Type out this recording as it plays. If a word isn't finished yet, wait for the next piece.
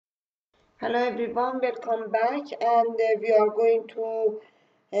Hello everyone, welcome back, and we are going to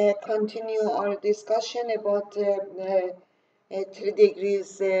continue our discussion about 3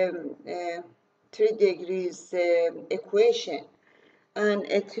 degrees equation. And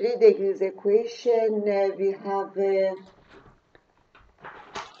a 3 degrees equation, we have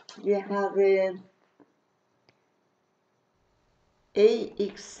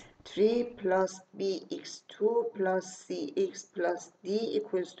ax3 plus bx2 plus cx plus d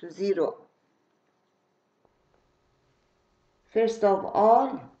equals to 0. First,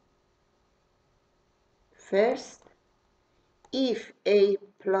 if a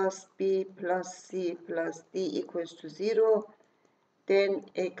plus b plus c plus d equals to 0, then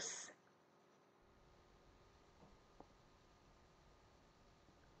x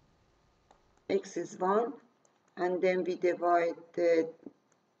is 1, and then we divide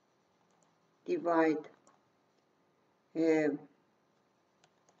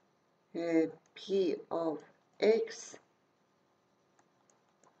p of x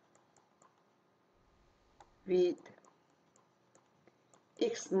with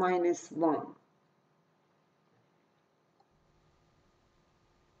x minus 1.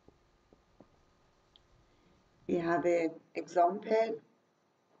 We have an example: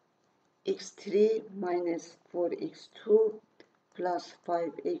 x3 minus 4x2 plus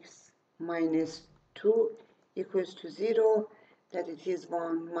 5x minus 2 equals to 0, that it is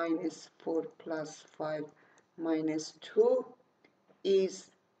 1 minus 4 plus 5 minus 2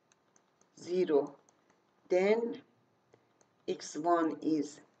 is 0. Then x1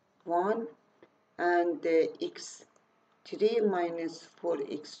 is 1, and x3 minus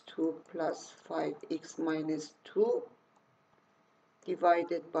 4x2 plus 5x minus 2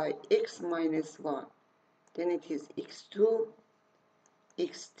 divided by x minus 1, then it is x2,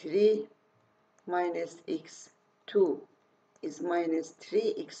 x3 minus x2 is minus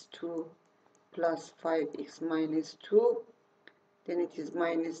 3x2 plus 5x minus 2, then it is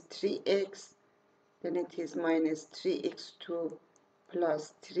minus 3x, then it is minus 3x2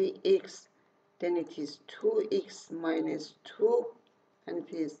 plus 3x, then it is 2x minus 2, and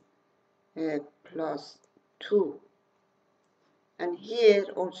it is plus 2. And here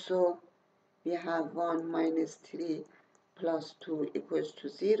also we have 1 minus 3 plus 2 equals to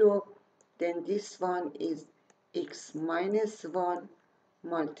 0. Then this one is x minus 1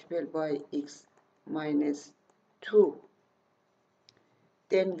 multiplied by x minus 2.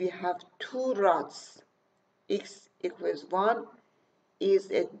 Then we have two rods. X equals 1 is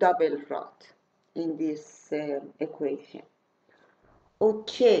a double rod in this equation.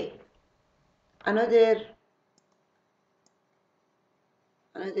 Okay, another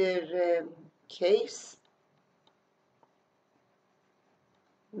case.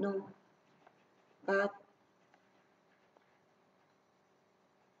 No, but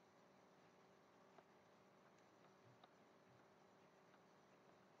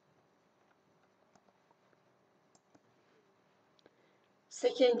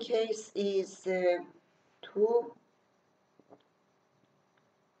second case is 2.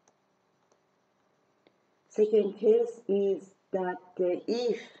 Second case is that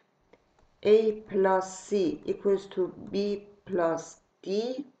if a plus c equals to b plus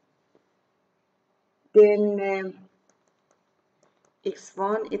d, then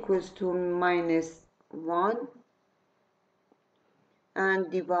x1 equals to minus 1,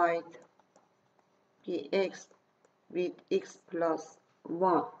 and divide px with x plus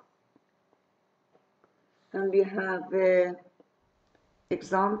 1. And we have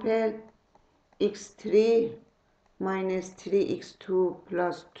example: x3 minus 3x2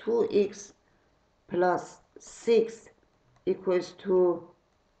 plus 2x plus 6 equals to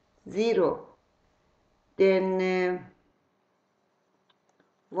 0. Then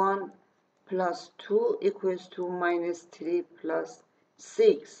 1 plus 2 equals to minus 3 plus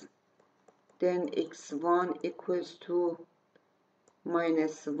 6. Then x1 equals to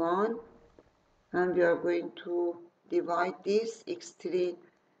minus 1, and we are going to divide this x3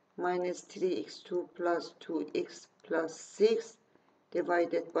 minus 3x2 plus 2x plus 6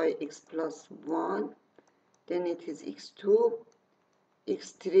 divided by x plus 1, then it is x2,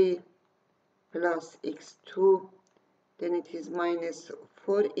 x3 plus x2, then it is minus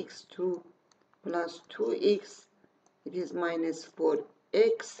 4x2 plus 2x, it is minus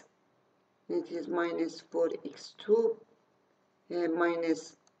 4x, it is minus 4x2,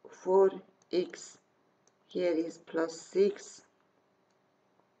 minus 4x, here is plus 6,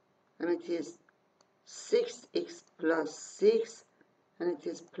 and it is 6x plus 6, and it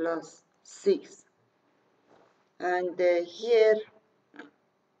is plus 6. And here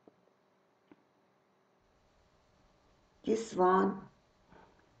this one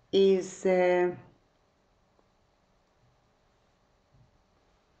is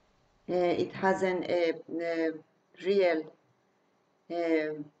it has a real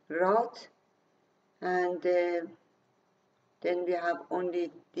rod, and then we have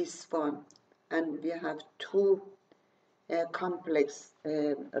only this one, and we have two complex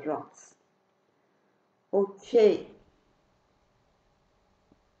rods. Okay.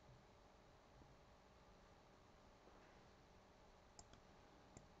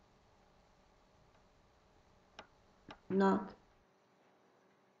 Not,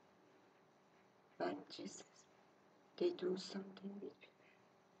 but Jesus, they do something with it.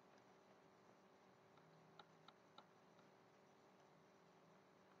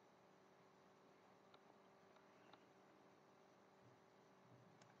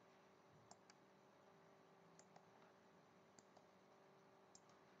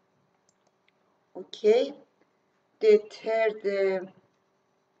 Okay, the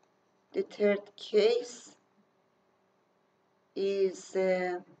third case is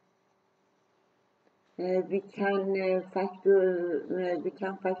we can factor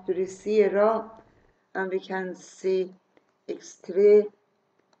 0, and we can see x3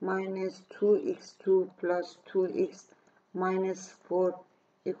 minus 2x2 plus 2x minus 4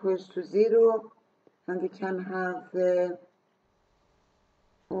 equals to 0, and we can have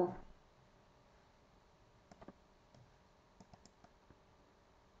oh,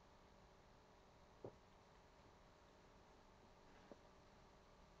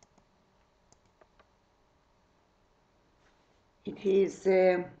 it is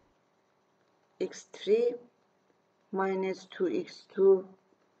x3 minus 2x2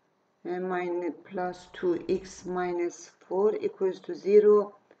 minus plus 2x minus 4 equals to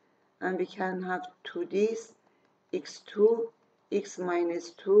 0, and we can have to this x2 x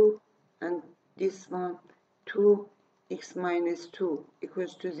minus 2, and this one 2x minus 2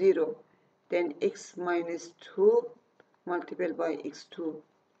 equals to 0. Then x minus 2 multiplied by x2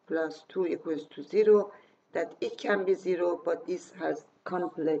 plus 2 equals to 0. That it can be 0, but this has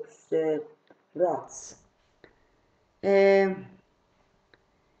complex rods. Another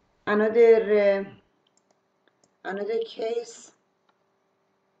case,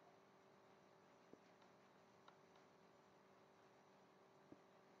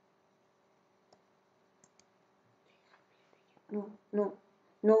 no.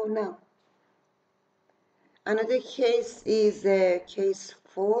 Another case is case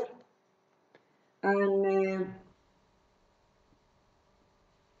 4, and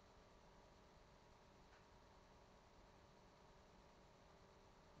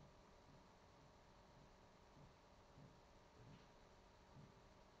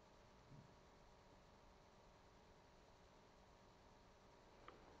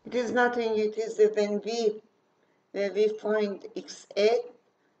it is nothing. It is when we find x8,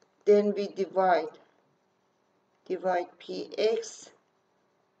 then we divide px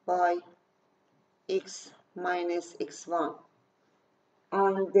by x minus x1,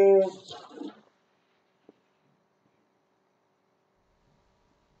 and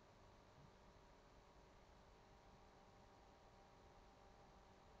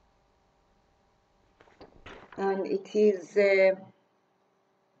it is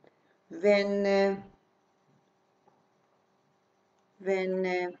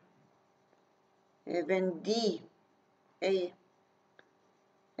when d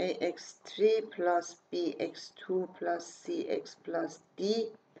ax3 plus bx2 plus cx plus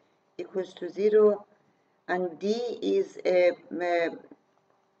d equals to 0, and d is a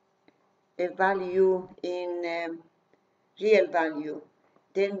value in real value,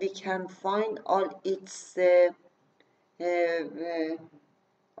 then we can find all its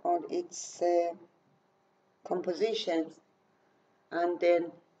compositions, and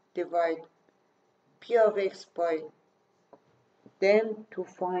then divide p of x by them to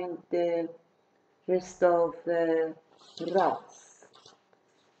find the rest of the rods.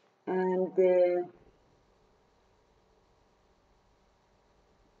 And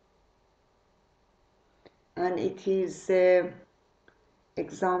it is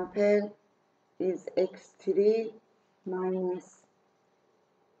example is x3 minus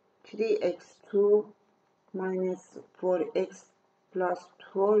 3x2 minus 4x plus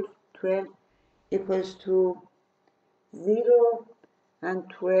 12 equals to 0, and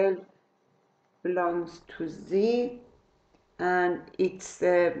 12 belongs to z, and its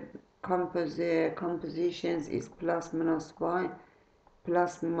compositions is plus minus y,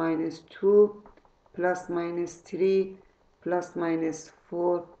 plus minus 2, plus minus 3, plus minus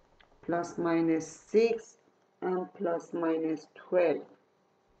 4, plus minus 6, and plus minus 12.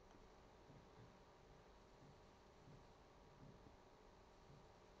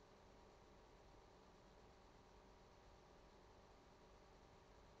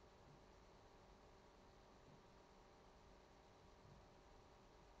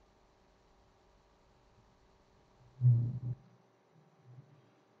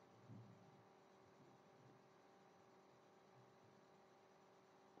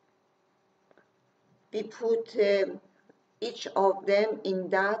 we put each of them in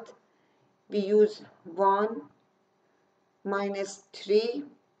that. We use 1 minus 3,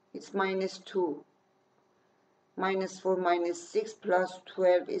 it's minus 2. Minus 4 minus 6 plus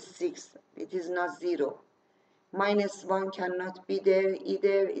 12 is 6. It is not 0. Minus 1 cannot be there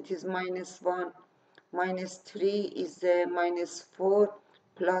either. It is minus 1. Minus 3 is minus 4.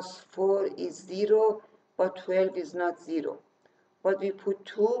 Plus 4 is 0. But 12 is not 0. But we put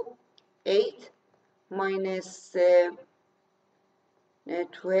 2, 8 minus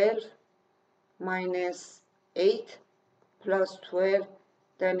 12 minus 8 plus 12,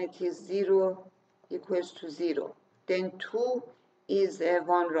 then it is 0 equals to 0. Then 2 is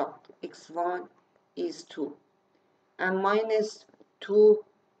 1 rod. X1 is 2. And minus 2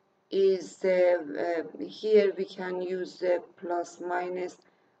 is, here we can use plus minus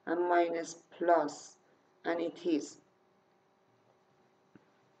and minus plus, and it is.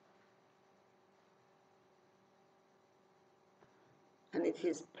 And it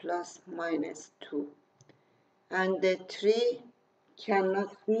is plus minus 2. And the 3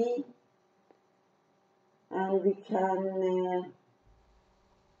 cannot be, and we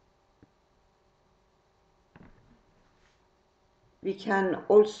can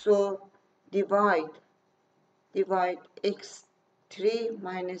also divide x3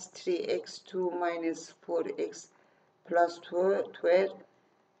 minus 3x2 minus 4x plus 12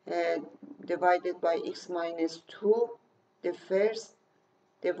 divided by x minus 2, the first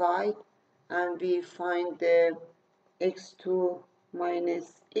divide, and we find the x2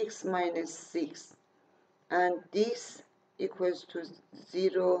 minus x minus 6, and this equals to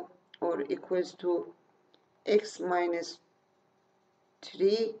 0 or equals to x minus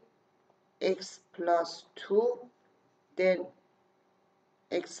 3 x plus 2, then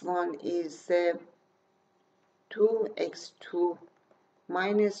x1 is 2, x2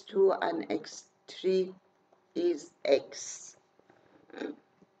 minus 2, and x3 is x.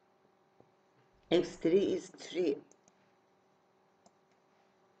 x3 is 3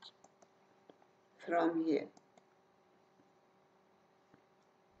 from here.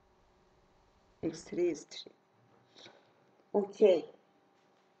 x3 is 3. Okay.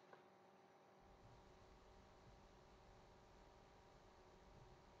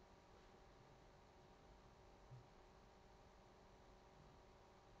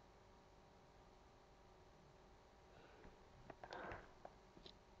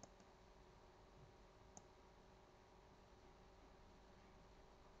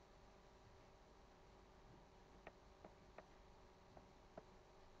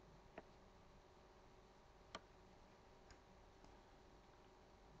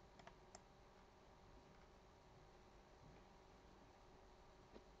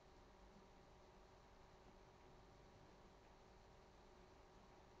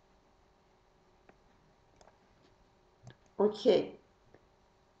 Okay,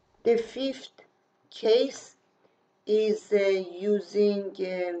 the fifth case is using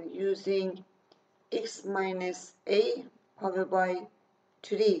x minus a powered by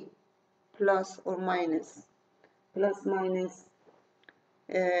 3 plus or minus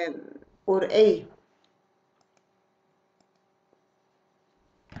or a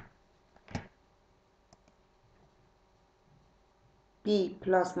b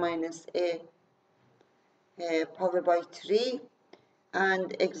plus minus a powered by 3,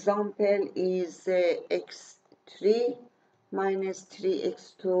 and example is x3 minus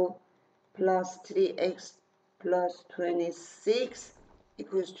 3x2 plus 3x plus 26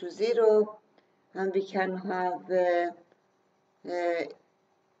 equals to 0, and we can have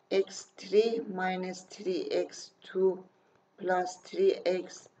x3 minus 3x2 plus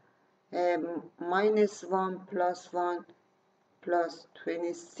 3x minus 1 plus 1 plus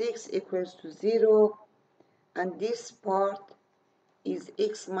 26 equals to 0, and this part is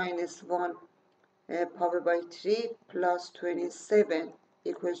x minus 1 powered by 3 plus 27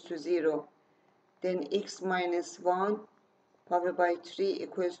 equals to 0. Then x minus 1 powered by 3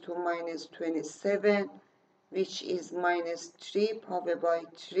 equals to minus 27, which is minus 3 powered by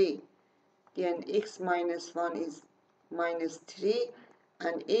 3. Then x minus 1 is minus 3,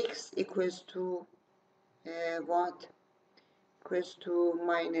 and x equals to what? Equals to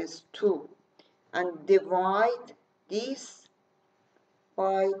minus 2. And divide this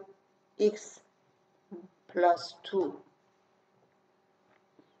by x plus 2.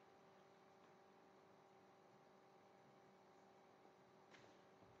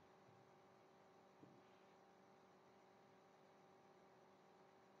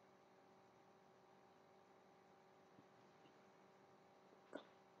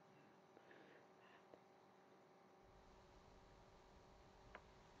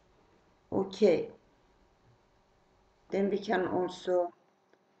 Okay, Then we can also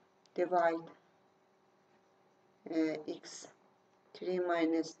divide x3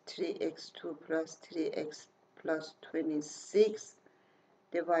 minus 3x2 plus 3x plus 26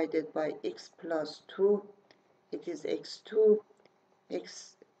 divided by x plus 2. It is x2,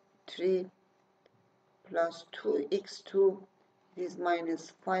 x3 plus 2x2, it is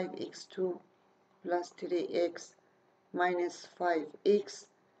minus 5x2 plus 3x minus 5x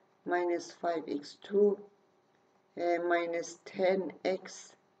minus 5x2 minus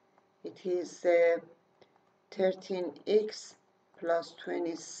 10x, it is 13x plus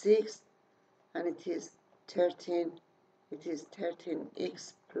 26, and it is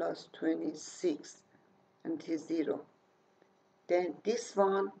 13x plus 26, and it is 0. Then this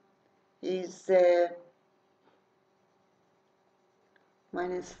one is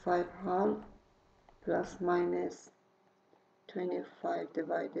minus 5 half plus minus 25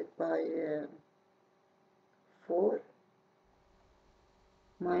 divided by 4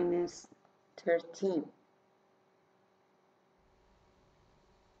 minus 13,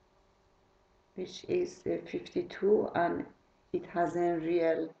 which is 52, and it has a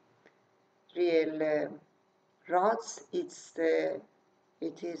real rods. It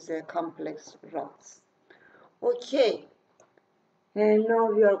is a complex rods. Okay, and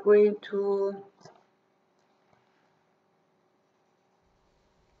now we are going to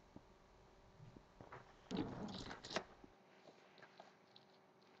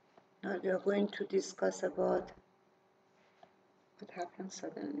discuss about what happened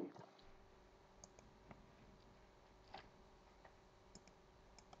suddenly.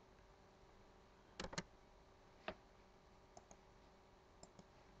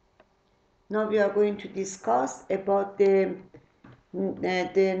 Now we are going to discuss about the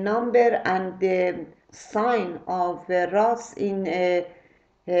number and the sign of rods in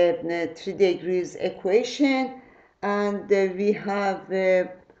 3 degrees equation, and we have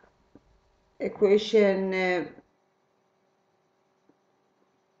equation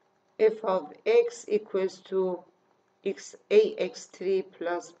f of x equals to ax3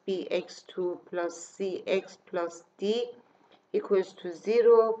 plus bx2 plus cx plus d equals to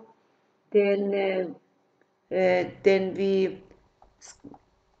 0. Then we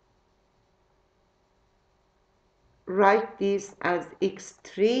write this as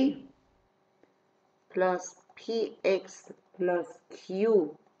x3 plus px plus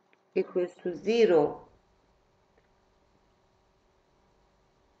q equals to 0.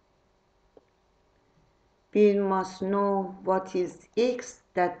 We must know what is x,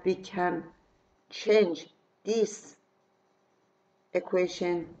 that we can change this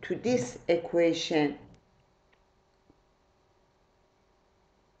equation to this equation.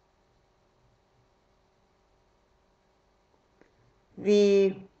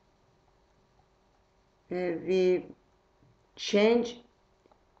 We change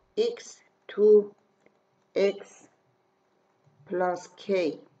x to x plus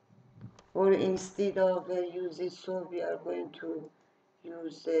k, or instead of using so, we are going to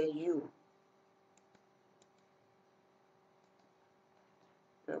use u.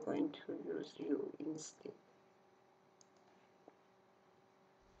 We are going to use u instead.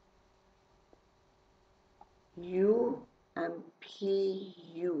 U and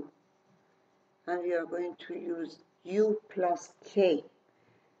pu, and we are going to use u plus k.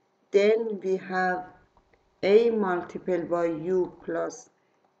 Then we have a multiplied by u plus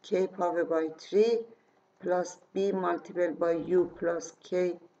k power by 3 plus b multiplied by u plus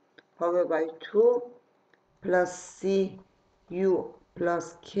k power by 2 plus c u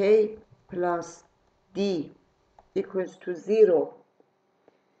plus k plus d equals to 0.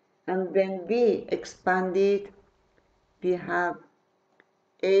 And when we expand it, we have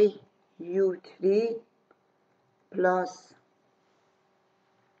a u3 plus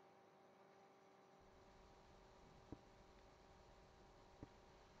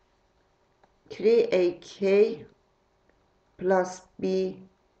three ak plus b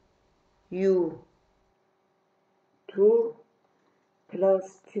u2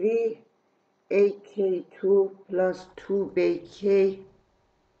 plus 3 ak2 plus 2 bk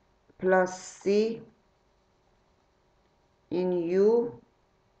plus c in u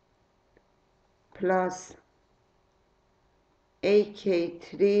plus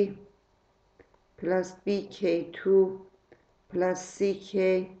ak3 plus bk2 plus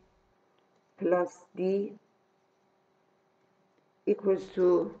ck plus d equals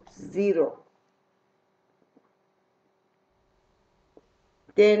to 0.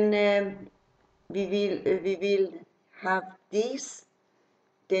 Then we will have this.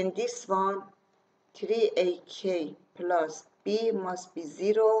 Then this one, 3ak plus b must be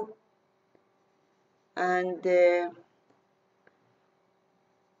 0, and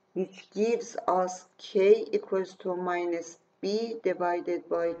which gives us k equals to minus b divided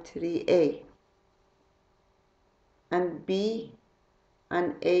by 3a. And b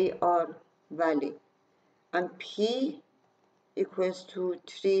and a are valid. And p equals to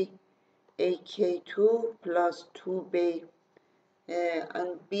 3ak2 plus 2b,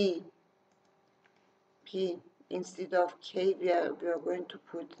 and b, p, instead of k, we are going to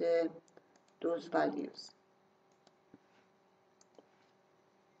put those values.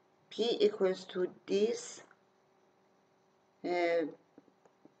 P equals to this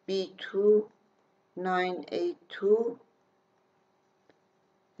B2982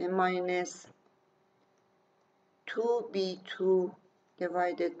 minus 2B2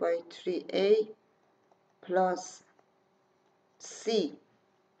 divided by 3A plus C.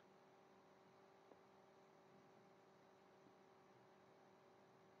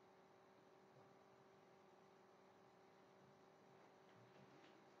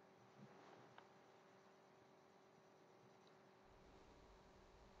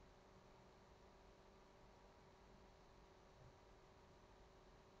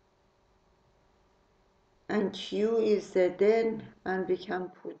 And Q is then, and we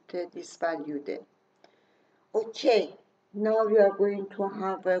can put this value there. Okay, now we are going to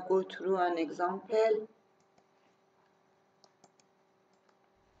have go through an example.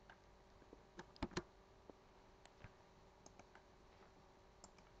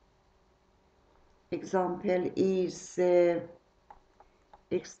 Example is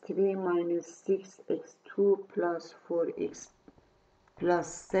x3 minus 6x2 plus 4x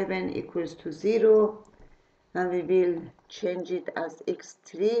plus 7 equals to 0, and we will change it as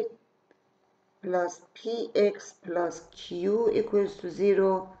x3 plus px plus q equals to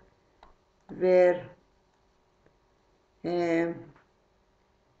 0, where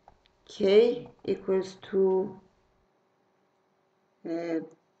k equals to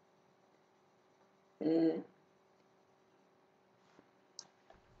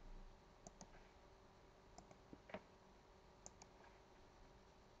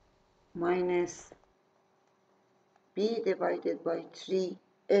minus b divided by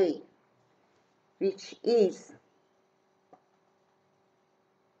 3a, which is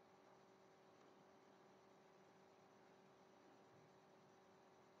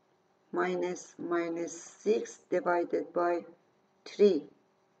minus 6 divided by 3.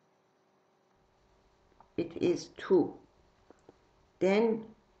 It is 2. Then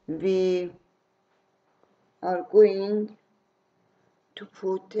we are going to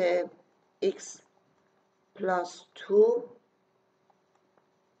put x plus 2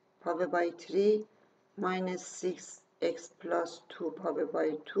 power by 3 minus 6x plus 2 power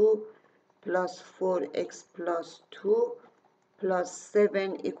by 2 plus 4x plus 2 plus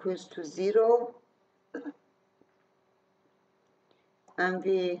 7 equals to 0, and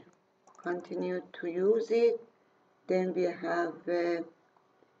we continue to use it. Then we have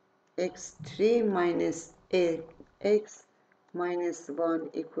x3 minus x minus 1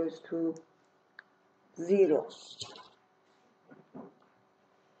 equals to 0.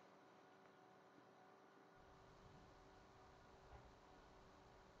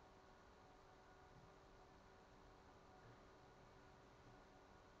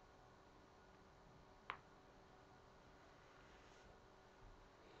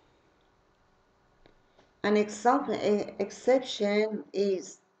 An exception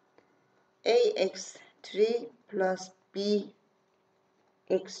is ax3 plus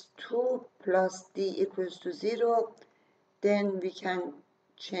bx2 plus d equals to 0. Then we can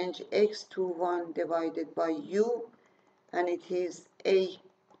change x to 1 divided by u, and it is a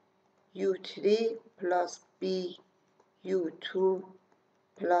u3 plus b u2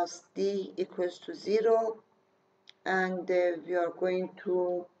 plus d equals to 0, and we are going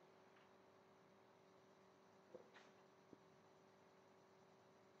to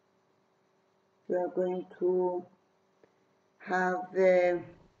have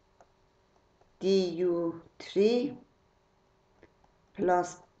du3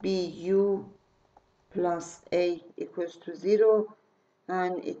 plus bu plus a equals to 0,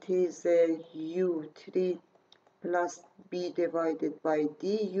 and it is u3 plus b divided by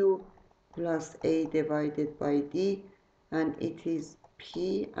du plus a divided by d, and it is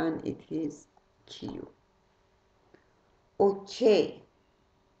p and it is q. Okay.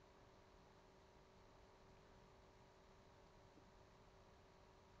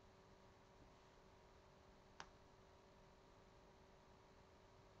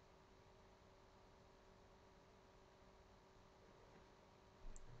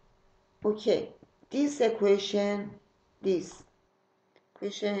 Okay, this equation is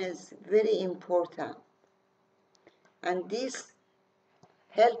very important, and this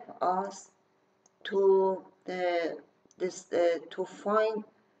help us to to find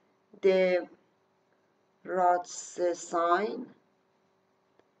the Rod's sign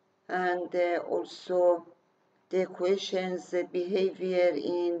and also the equations behavior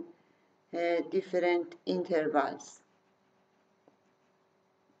in different intervals.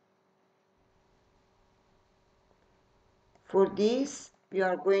 For this, we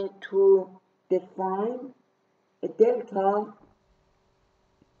are going to define a delta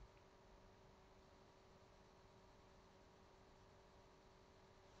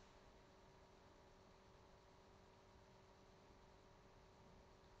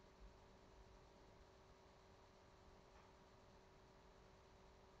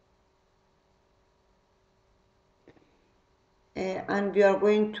and we are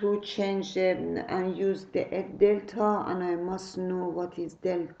going to change and use the delta, and I must know what is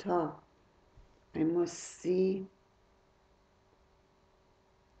delta. I must see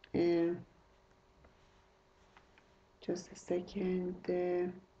just a second.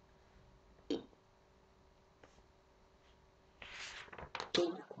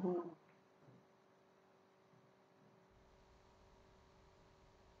 Delta.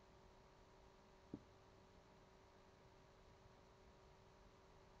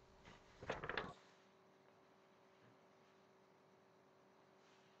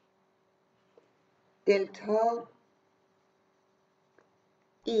 Delta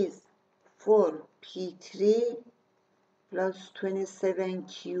is 4p3 plus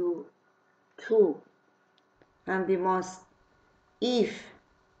 27q2, and we must, if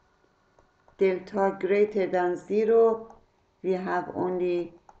delta greater than 0, we have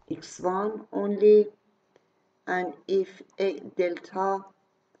only x1 only, and if delta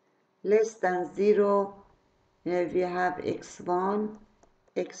less than 0, we have x1,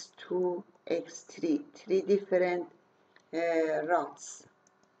 x2, x3, three different routes.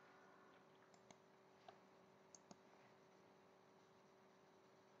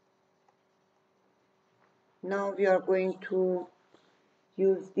 Now we are going to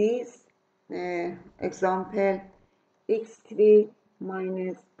use this example, x3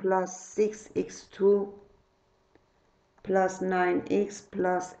 minus plus 6x2 plus 9x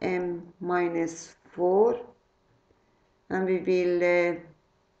plus m minus 4, and we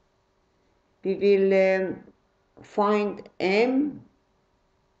will find m.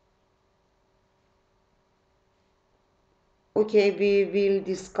 Okay, we will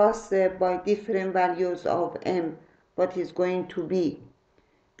discuss by different values of m what is going to be.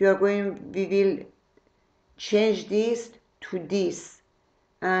 We will change this to this,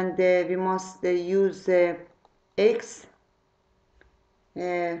 and we must use x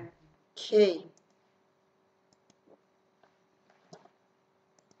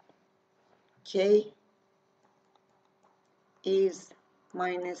k is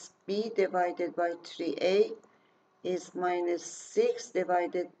minus b divided by 3a is minus 6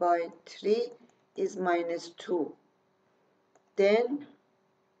 divided by 3 is minus 2. Then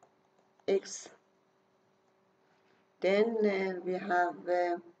we have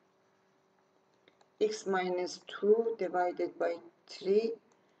x minus 2 divided by 3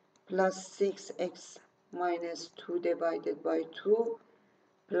 plus 6x minus 2 divided by 2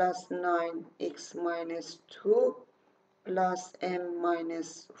 plus 9x minus 2 plus m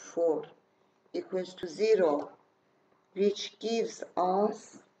minus 4 equals to 0, which gives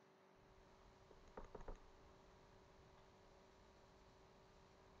us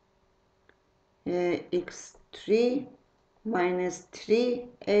x3 minus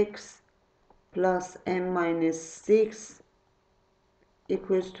 3x plus m minus 6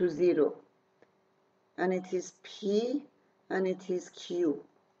 equals to 0, and it is p and it is q.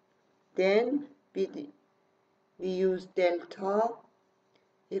 Then we use delta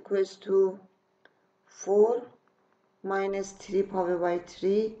equals to 4 minus 3 power by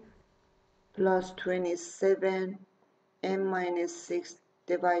 3 plus 27 m minus 6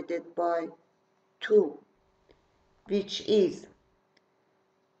 divided by 2, which is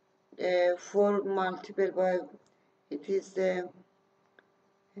 4 multiplied by, it is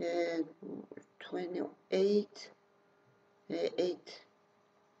 28,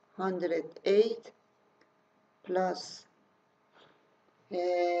 808 plus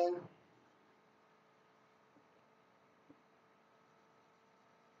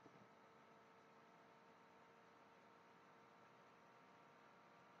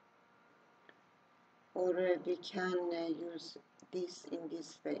or we can use this in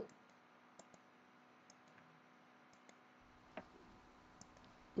this way.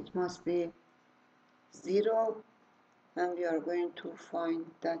 It must be 0, and we are going to find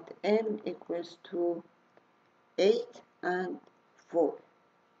that m equals to 8 and 4.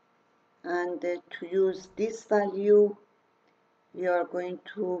 and to use this value we are going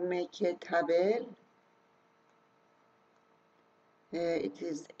to make a table. It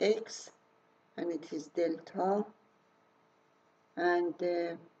is x and it is delta, and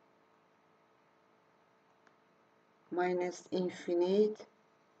minus infinite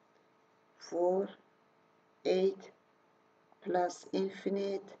 4 8 plus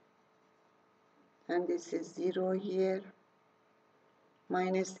infinite, and this is 0 here,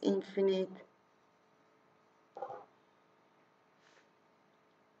 minus infinite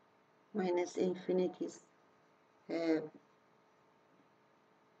is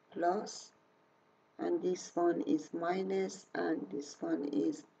plus, and this one is minus, and this one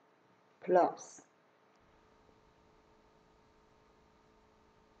is plus.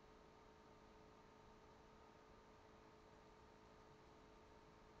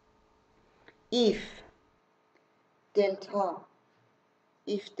 If delta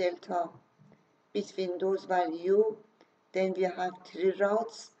between those value, then we have three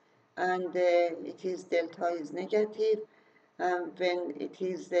routes, and it is delta is negative, and when it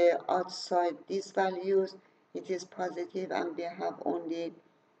is outside these values it is positive, and we have only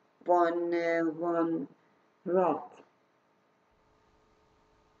one route.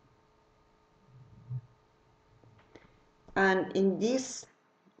 And in these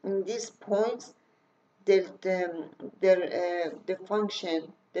points the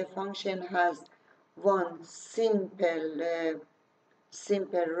function has one simple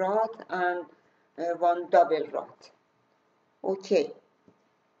route and one double route. Okay.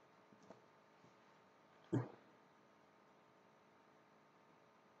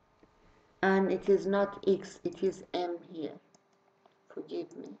 And it is not x, it is m here.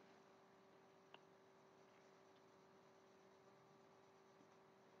 Forgive me.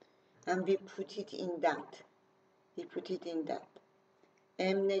 And we put it in that.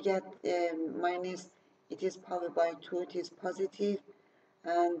 M negative minus, it is powered by 2, it is positive,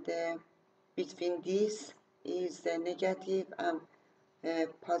 and between this is negative, and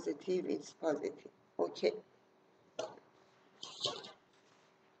positive, it's positive. Okay.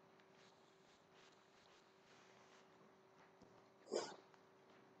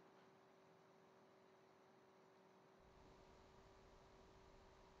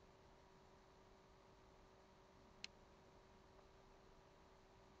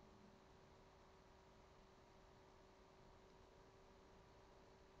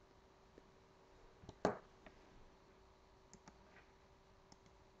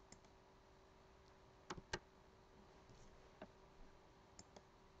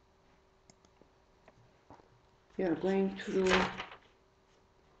 We are going through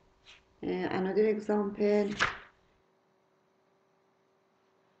another example.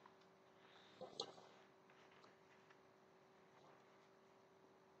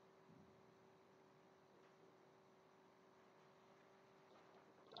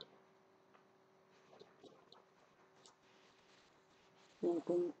 We are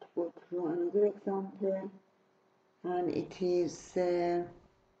going to go through another example, and it is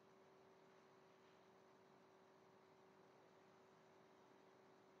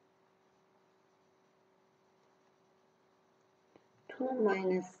 2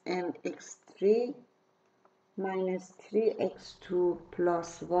 minus mx3 minus 3x2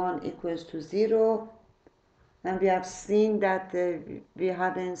 plus 1 equals to 0. And we have seen that we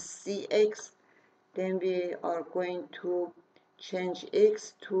have in cx, then we are going to change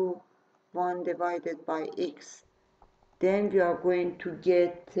x to 1 divided by x. Then we are going to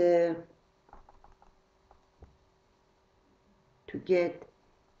get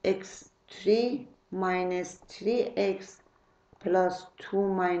x3 minus 3x plus 2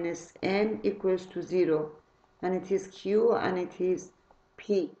 minus m equals to 0, and it is q and it is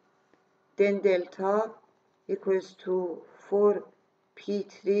p. Then delta equals to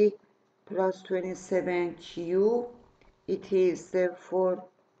 4p3 plus 27q. It is 4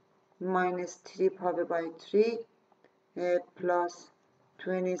 minus 3 powered by 3 plus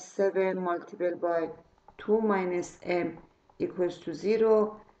 27 multiplied by 2 minus m equals to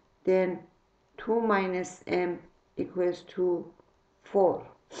 0. Then 2 minus m equals to 4,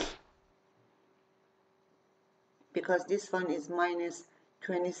 because this one is minus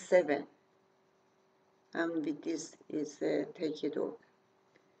 27, and with this is take it off.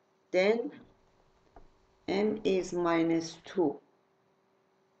 Then m is minus 2.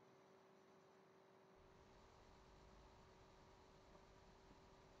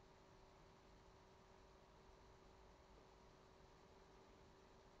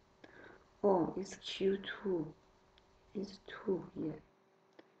 Oh, it's q2, it's 2 here.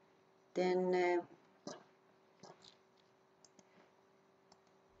 Then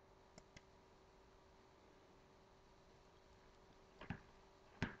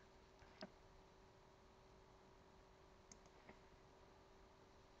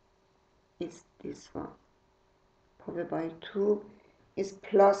is this one. Power by 2 is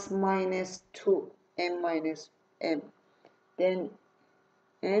plus minus 2, m minus m. Then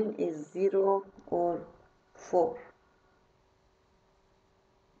m is 0 or 4.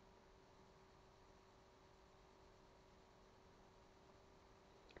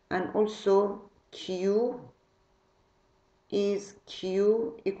 And also q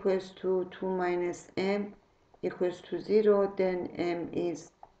equals to 2 minus m equals to 0, then m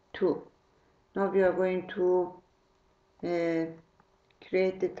is 2. Now we are going to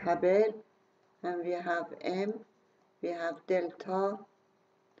create the table, and we have m, we have delta,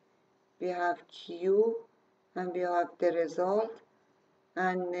 we have q, and we have the result,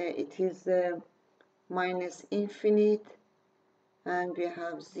 and it is minus infinite, and we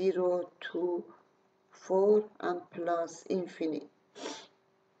have 0 to 4 and plus infinite.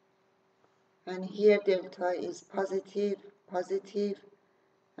 And here delta is positive,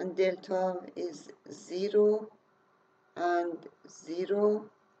 and delta is 0 and 0,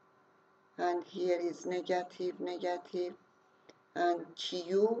 and here is negative, and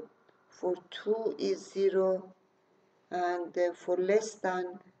q for 2 is 0, and for less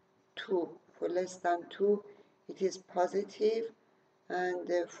than 2, it is positive, and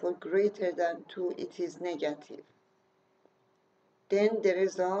for greater than 2 it is negative. Then the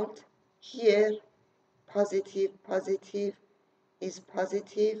result here, positive is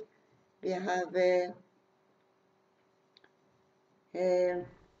positive. We have a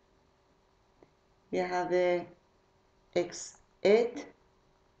x8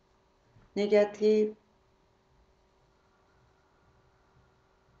 negative,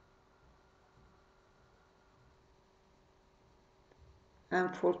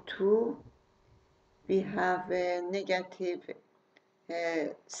 and for 2 we have a negative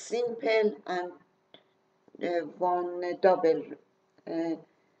simple and one double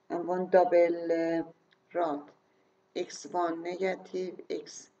rod. x1 negative,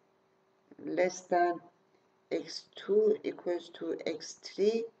 x less than x2 equals to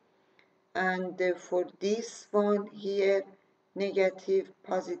x3, and for this one here, negative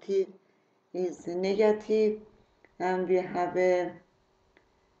positive is negative, and we have a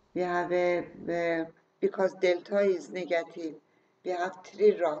because delta is negative, we have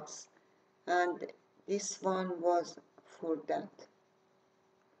 3 rods, and this one was for that,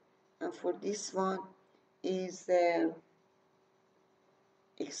 and for this one is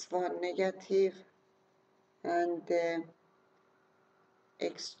x1 negative, and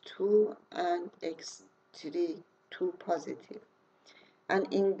x2 and x3 2 positive. And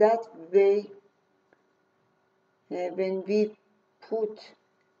in that way, when we put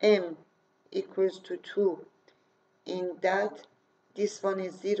m equals to 2 in that, this one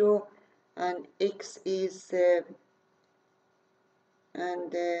is 0 and x is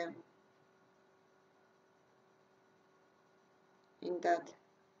in that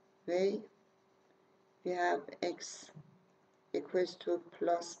way we have x equals to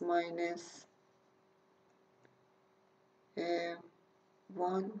plus minus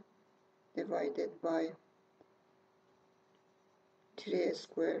 1 divided by 3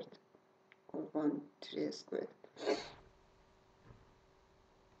 squared, or 1/3 squared.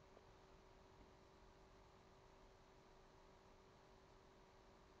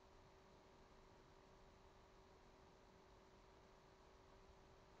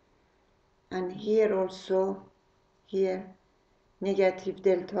 And here also, here negative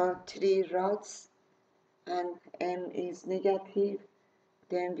delta 3 rods, and m is negative,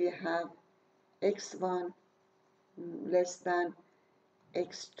 then we have x1 less than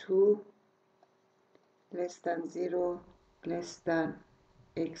x2 less than 0 less than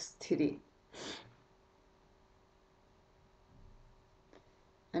x3.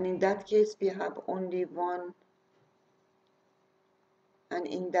 And in that case we have only 1, and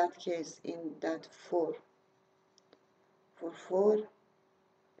in that case, in that 4. For 4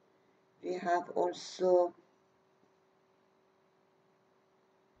 we have also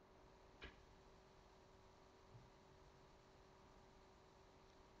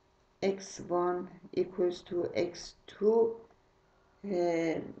x1 equals to x2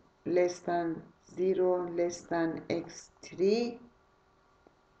 less than 0 less than x3,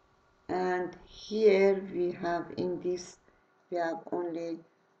 and here we have, in this we have only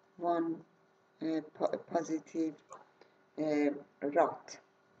 1 positive rod.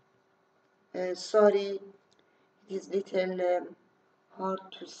 Sorry, it is little hard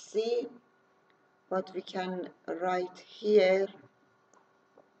to see, but we can write here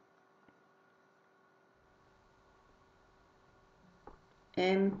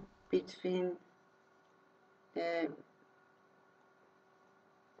m between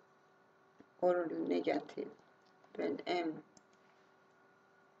or negative. When m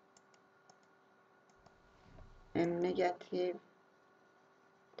negative,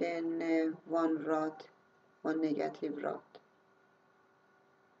 then one negative rod.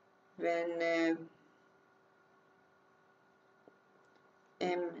 When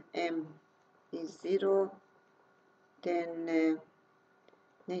m is 0, then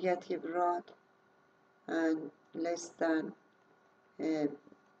negative rod, and less than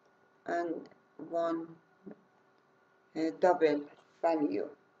and one double value,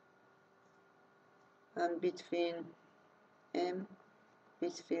 and between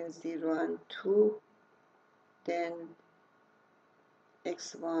 0 and 2, then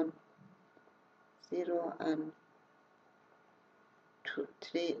x1 0 and 2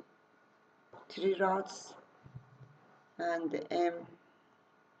 3 rods, and m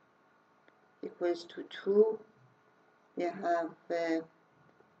equals to 2. We have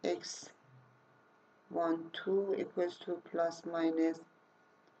x1 2 equals to plus minus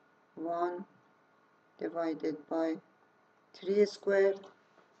 1 divided by 3 squared,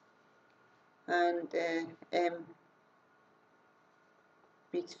 and m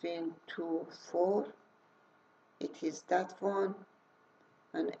between 2 4, it is that one,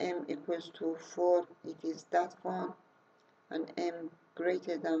 and m equals to 4, it is that one, and m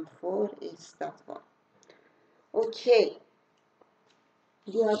greater than 4 is that one. Okay,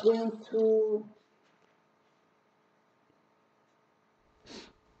 we are going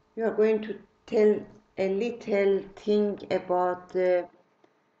to tell a little thing about the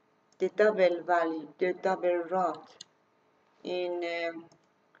double value, the double rod in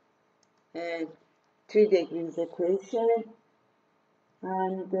 3 degrees equation,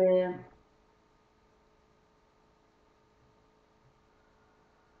 and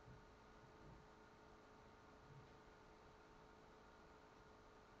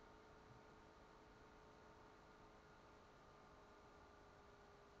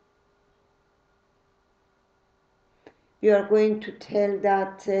we are going to tell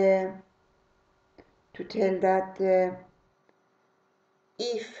that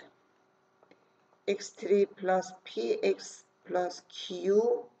if x3 plus px plus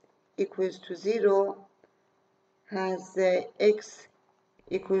q equals to 0, has x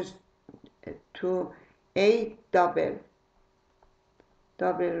equals to a double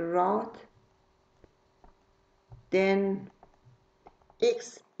rod, then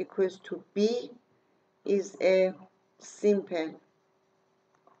x equals to b is a simple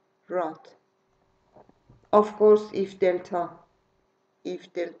rod. Of course, if delta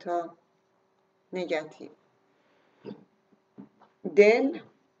negative, then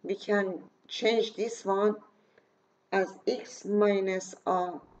we can change this one as x minus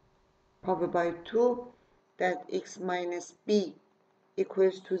r power by 2, that x minus b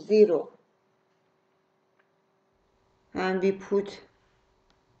equals to 0, and we put,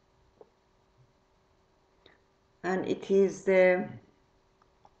 and it is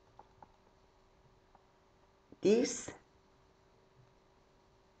this,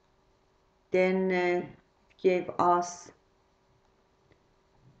 then gave us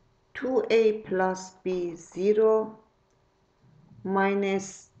 2a plus b 0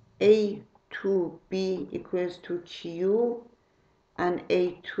 minus a to b equals to q, and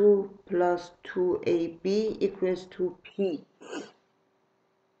a2 plus 2ab equals to p.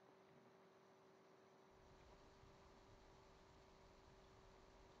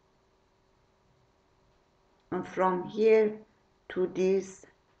 And from here to this,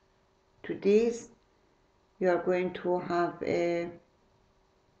 you are going to have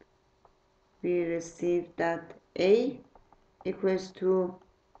we receive that a equals to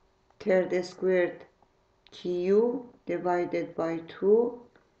third squared q divided by 2,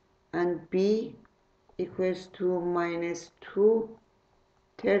 and b equals to minus 2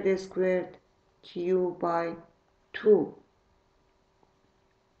 third squared q by 2.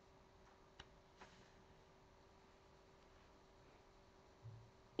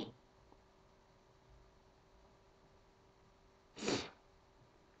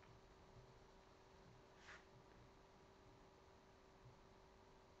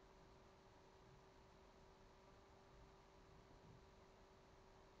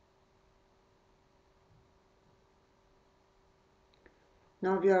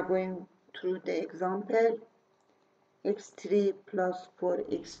 Now we are going through the example. x3 plus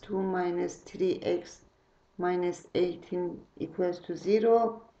 4x2 minus 3x minus 18 equals to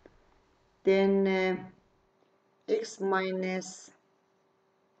 0. Then x minus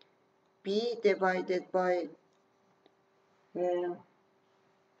b divided by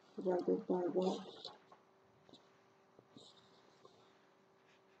what?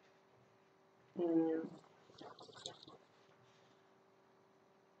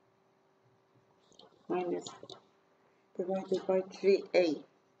 minus divided by 3a,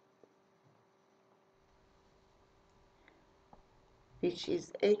 which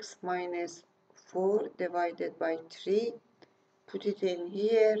is x minus 4 divided by 3. Put it in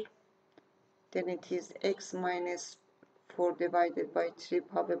here, then it is x minus 4 divided by 3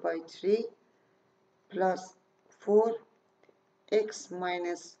 power by 3 plus 4 x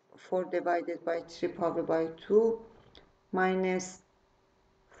minus 4 divided by 3 power by 2 minus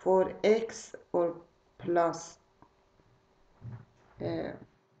 4x or plus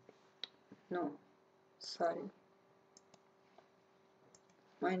no, sorry,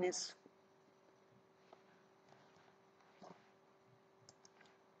 minus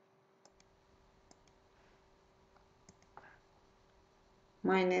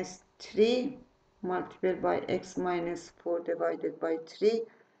minus 3 multiplied by x minus 4 divided by 3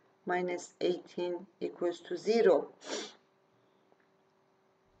 minus 18 equals to 0.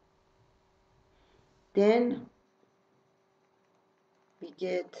 Then we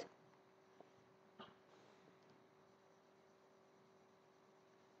get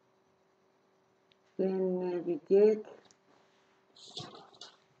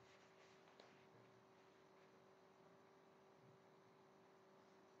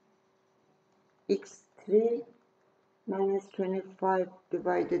x3 minus 25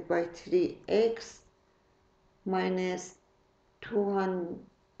 divided by 3x minus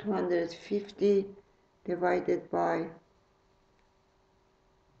 250 divided by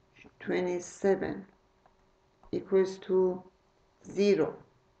 27 equals to 0.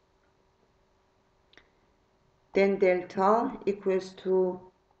 Then delta equals to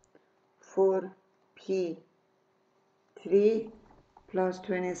 4p3 plus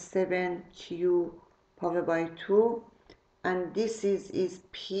 27q power by 2, and this is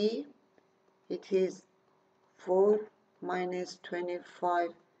p. It is 4 minus 25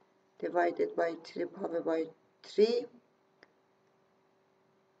 divided by 3 power by 3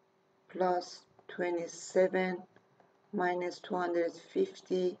 plus 27 minus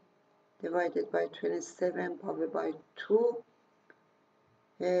 250 divided by 27 power by 2,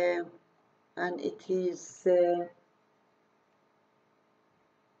 and it is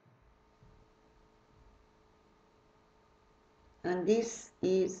and this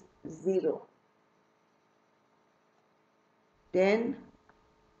is 0. Then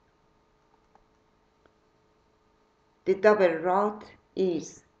the double root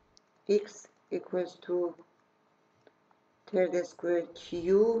is x equals to third square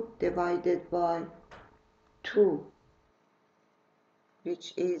q divided by 2,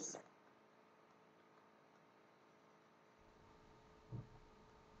 which is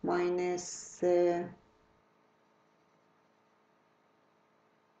minus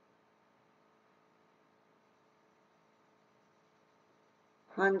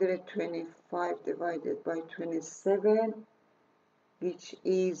 125 divided by 27, which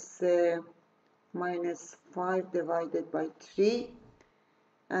is minus 5 divided by 3,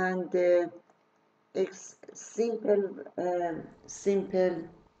 and x simple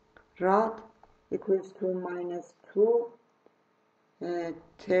root equals to minus 2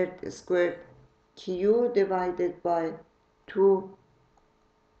 third square q divided by 2,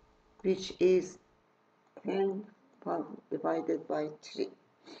 which is 10 divided by 3.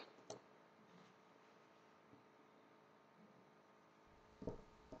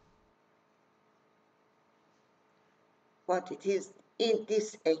 But it is in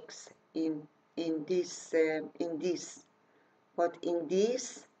this x, in this, but in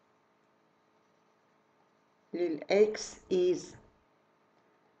this little x is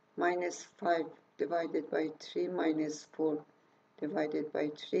minus 5 divided by 3 minus 4 divided by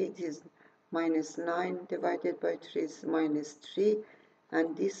 3. It is minus 9 divided by 3 is minus 3,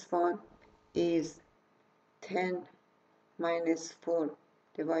 and this one is 10 minus 4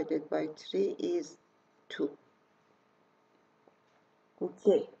 divided by 3 is 2.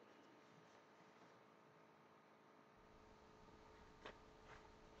 Okay.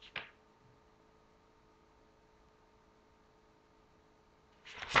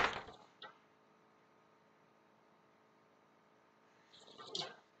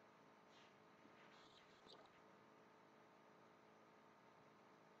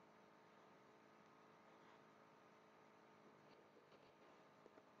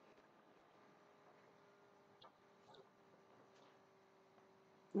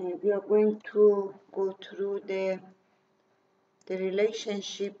 We are going to go through the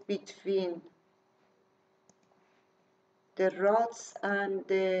relationship between the roots and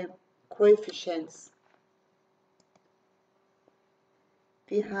the coefficients.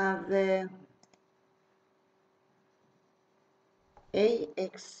 We have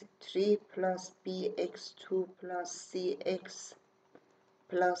ax3 plus bx2 plus cx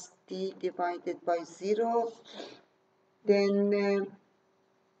plus d divided by 0. Then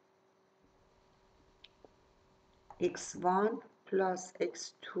x1 plus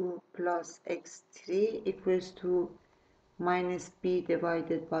x2 plus x3 equals to minus b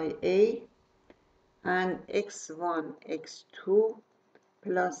divided by a, and x1 x2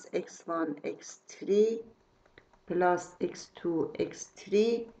 plus x1 x3 plus x2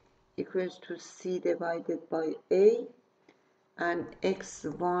 x3 equals to c divided by a, and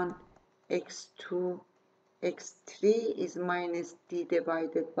x1 x2 x3 is minus d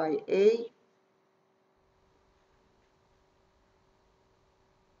divided by a,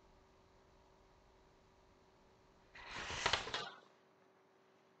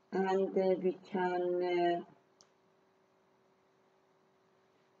 and we can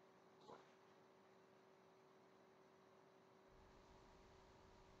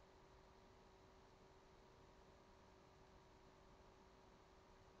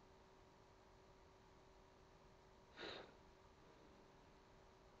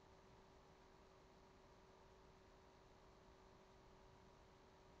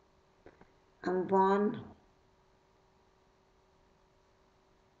and 1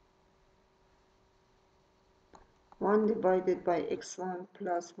 divided by x1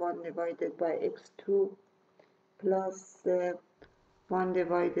 plus 1 divided by x2 plus 1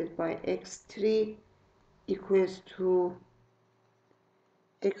 divided by x3 equals to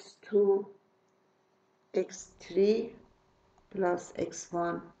x2 x3 plus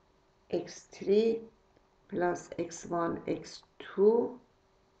x1 x3 plus x1 x2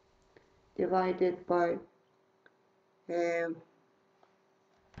 divided by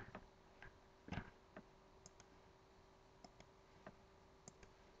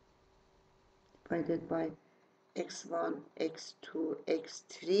x1 x2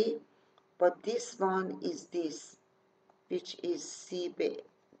 x3, but this one is this, which is c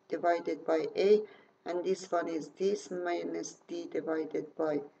divided by a, and this one is this minus d divided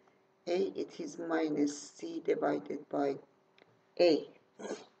by a. It is minus c divided by a.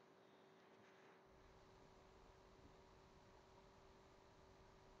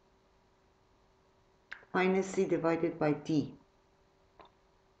 Minus c divided by d.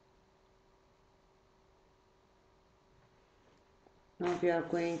 Now we are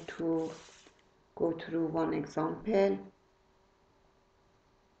going to go through one example.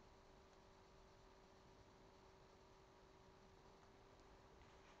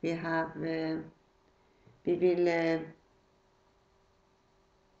 We have we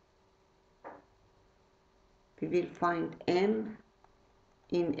will find m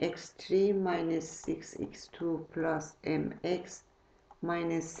in x3 minus 6x2 plus mx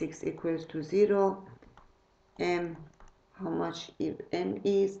minus 6 equals to 0. M, how much m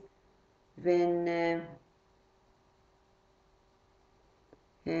is when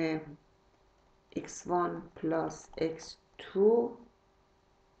x1 plus x2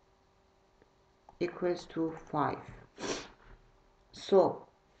 equals to 5. So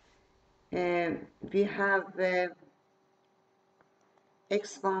we have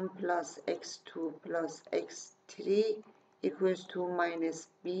x1 plus x2 plus x3 equals to minus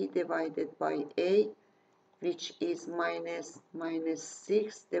b divided by a, which is minus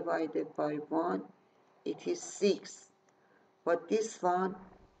 6 divided by 1. It is 6. But this one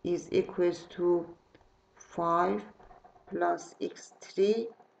is equals to 5 plus x3,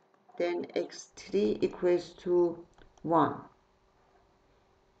 then x3 equals to 1.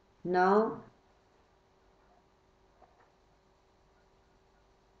 Now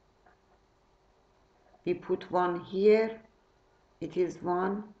we put 1 here. It is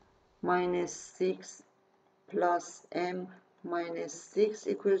 1 minus 6 plus m minus 6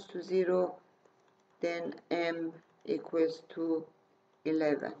 equals to 0. Then m equals to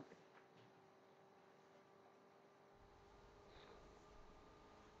 11.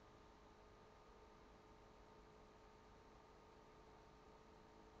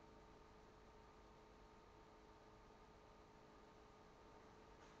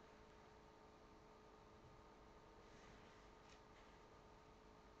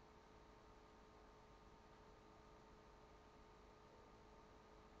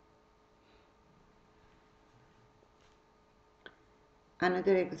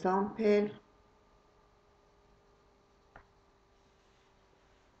 Another example.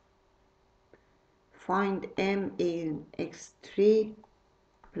 Find m in x3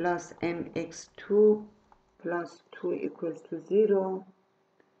 plus mx2 plus 2 equals to 0.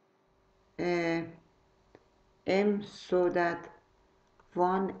 M so that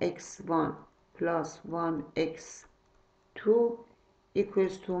 1x1 plus 1x2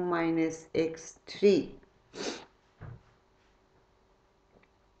 equals to minus x3.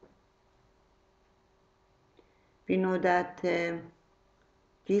 We know that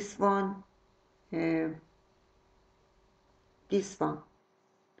this one, this one,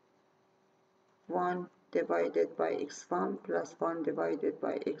 1 divided by x1 plus 1 divided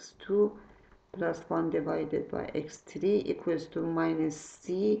by x2 plus 1 divided by x3 equals to minus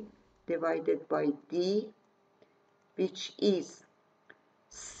c divided by d, which is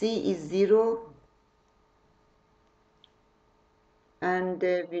c is 0, and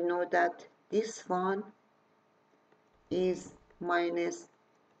we know that this one is minus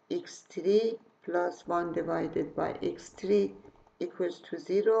x3 plus 1 divided by x3 equals to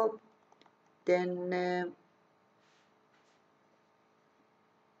 0. Then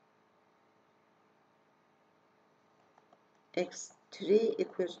x3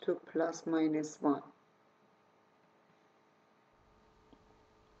 equals to plus minus 1.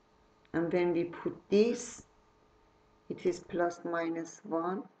 And when we put this, it is plus minus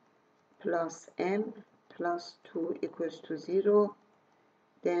 1 plus m plus 2 equals to 0.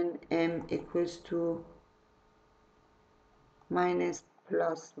 Then m equals to minus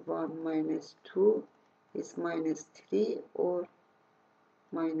plus 1 minus 2 is minus 3 or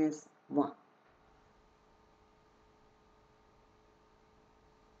minus 1.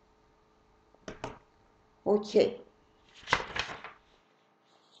 Okay.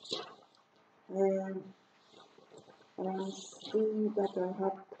 I'm seeing that I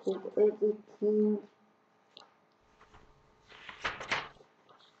have put everything.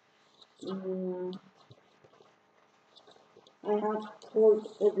 I have told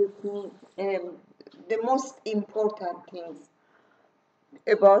everything, the most important things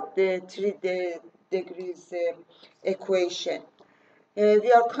about the 3 degrees equation.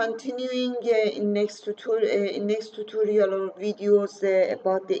 We are continuing in next tutorial or videos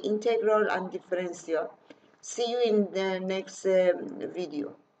about the integral and differential. See you in the next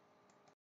video.